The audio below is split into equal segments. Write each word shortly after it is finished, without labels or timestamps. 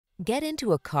Get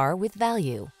into a car with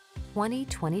value.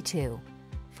 2022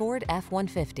 Ford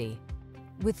F-150.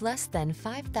 With less than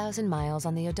 5,000 miles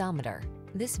on the odometer,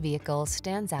 this vehicle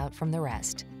stands out from the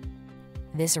rest.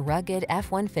 This rugged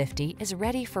F-150 is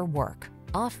ready for work,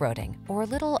 off-roading, or a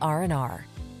little R&R.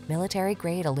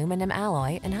 Military-grade aluminum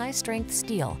alloy and high-strength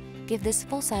steel give this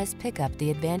full-size pickup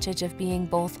the advantage of being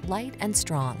both light and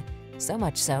strong, so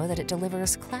much so that it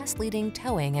delivers class-leading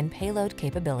towing and payload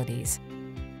capabilities.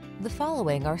 The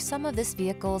following are some of this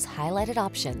vehicle's highlighted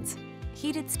options: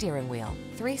 heated steering wheel,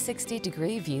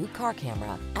 360-degree view car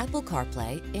camera, Apple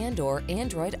CarPlay and/or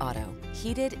Android Auto,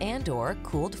 heated and/or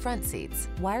cooled front seats,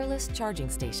 wireless charging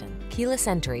station, keyless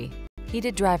entry,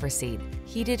 heated driver's seat,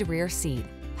 heated rear seat,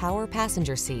 power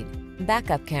passenger seat,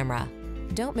 backup camera.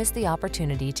 Don't miss the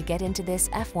opportunity to get into this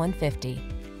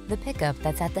F-150, the pickup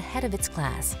that's at the head of its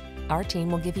class. Our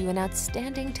team will give you an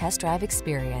outstanding test drive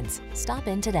experience. Stop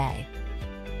in today.